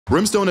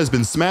Brimstone has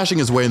been smashing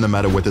his way in the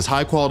meta with his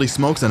high-quality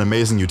smokes and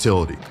amazing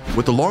utility.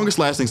 With the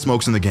longest-lasting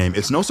smokes in the game,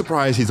 it's no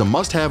surprise he's a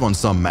must-have on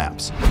some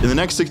maps. In the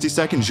next 60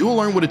 seconds, you'll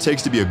learn what it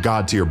takes to be a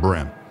god-tier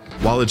Brim.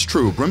 While it's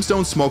true,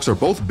 Brimstone's smokes are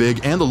both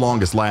big and the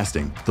longest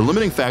lasting, the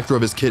limiting factor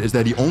of his kit is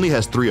that he only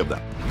has 3 of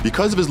them.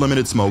 Because of his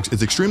limited smokes,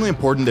 it's extremely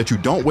important that you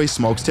don't waste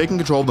smokes taking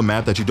control of the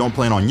map that you don't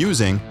plan on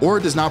using, or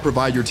it does not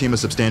provide your team a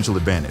substantial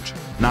advantage.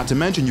 Not to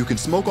mention, you can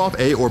smoke off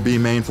A or B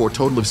main for a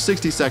total of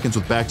 60 seconds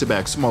with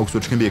back-to-back smokes,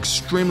 which can be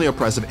extremely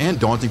oppressive and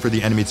daunting for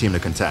the enemy team to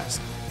contest.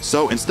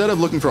 So instead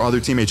of looking for other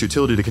teammates'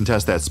 utility to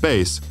contest that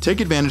space,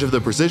 take advantage of the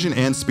precision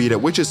and speed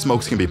at which his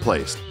smokes can be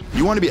placed.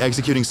 You want to be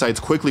executing sites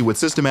quickly with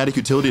systematic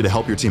utility to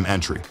help your team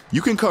entry.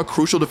 You can cut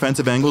crucial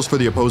defensive angles for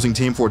the opposing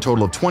team for a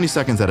total of 20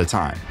 seconds at a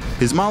time.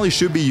 His molly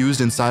should be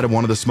used inside of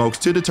one of the smokes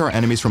to deter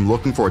enemies from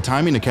looking for a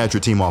timing to catch your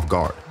team off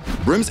guard.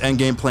 Brim's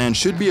endgame plan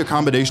should be a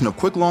combination of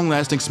quick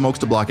long-lasting smokes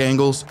to block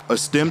angles, a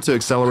stim to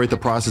accelerate the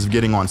process of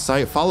getting on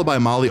site, followed by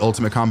molly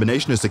ultimate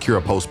combination to secure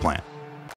a post plant.